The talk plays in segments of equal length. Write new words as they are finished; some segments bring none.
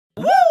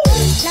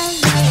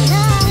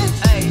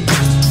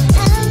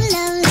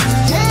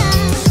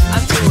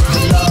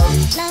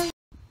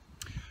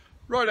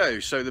Righto,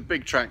 so the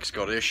big track's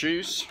got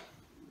issues.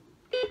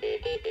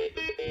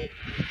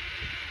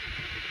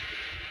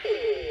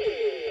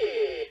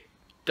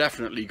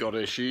 Definitely got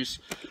issues.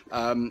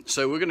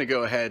 So we're going to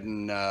go ahead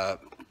and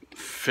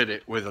fit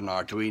it with an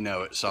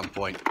Arduino at some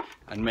point,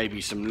 and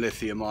maybe some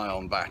lithium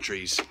ion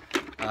batteries.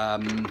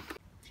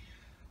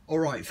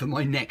 Alright, for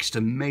my next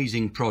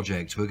amazing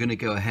project, we're going to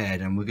go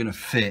ahead and we're going to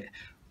fit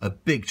a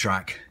big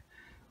track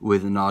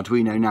with an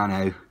Arduino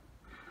Nano,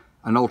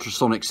 an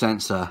ultrasonic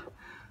sensor,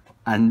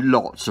 and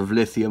lots of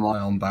lithium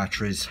ion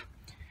batteries.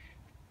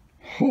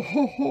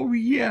 Oh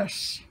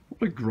yes,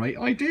 what a great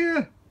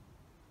idea.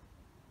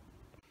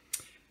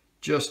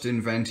 Just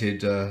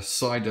invented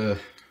cider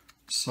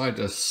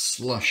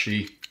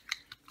slushy.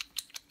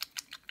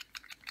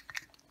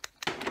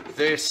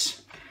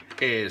 This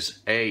is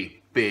a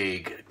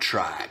big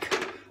track.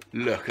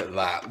 Look at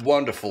that,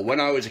 wonderful. When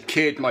I was a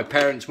kid, my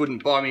parents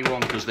wouldn't buy me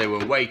one because they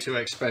were way too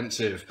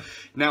expensive.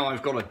 Now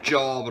I've got a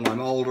job and I'm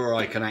older,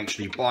 I can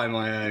actually buy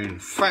my own.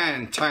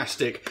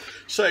 Fantastic.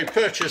 So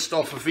purchased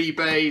off of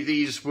eBay.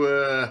 These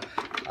were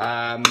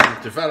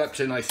developed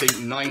in, I think,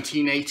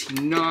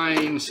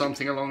 1989,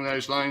 something along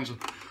those lines.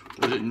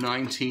 Was it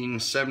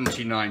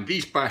 1979?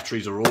 These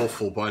batteries are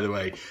awful, by the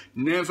way.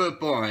 Never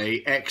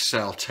buy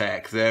Excel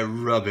Tech, they're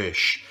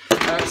rubbish.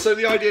 So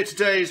the idea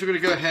today is we're going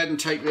to go ahead and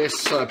take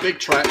this big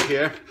track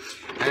here,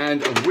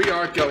 and we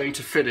are going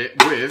to fit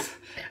it with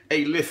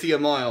a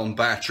lithium ion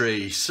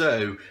battery.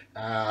 So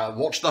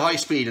watch the high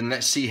speed and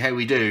let's see how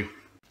we do.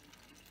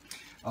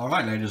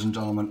 Alright, ladies and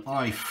gentlemen,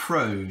 I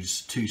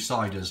froze 2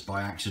 ciders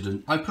by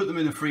accident. I put them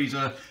in the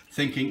freezer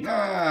thinking,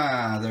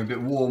 they're a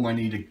bit warm, I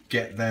need to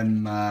get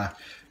them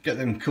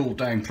cooled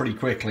down pretty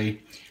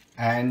quickly.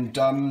 And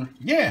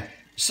yeah,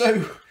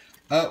 so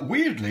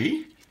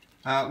weirdly,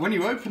 when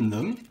you open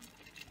them,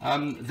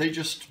 they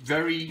just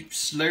very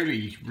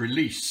slowly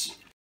release.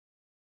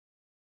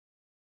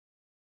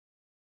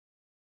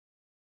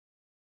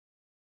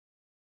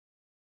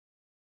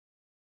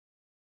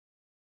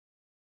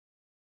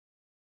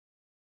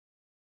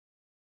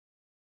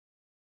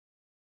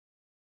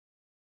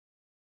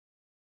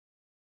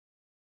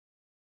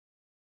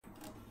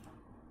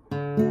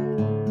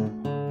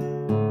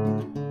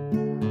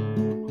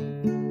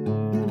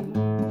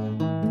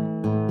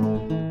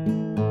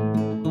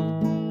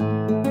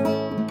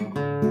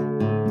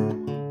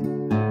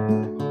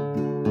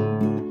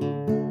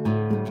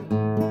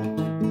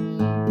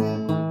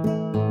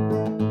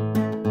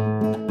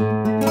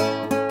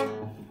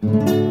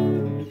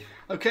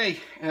 Okay,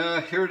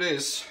 here it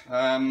is.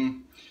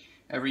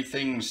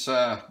 Everything's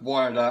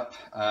wired up.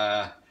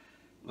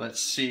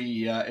 Let's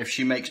see if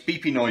she makes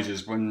beepy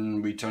noises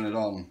when we turn it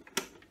on.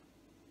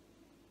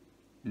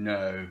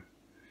 No.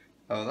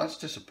 Oh, that's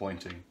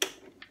disappointing.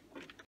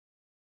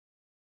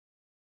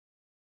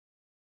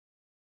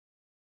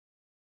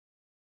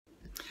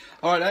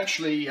 Alright,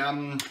 actually,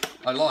 I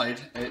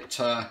lied.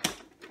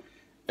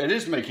 It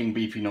is making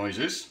beepy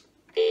noises.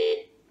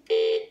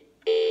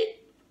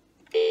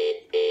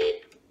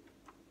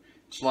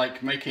 It's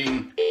like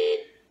making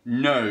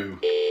no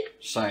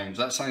sounds.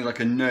 That sounds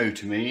like a no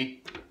to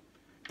me.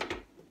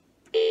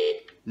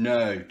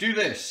 No. Do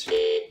this.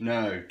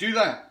 No. Do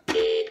that.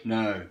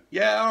 No.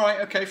 Yeah,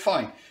 alright, okay,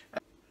 fine.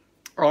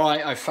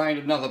 Alright, I found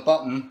another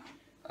button.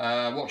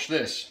 Watch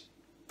this.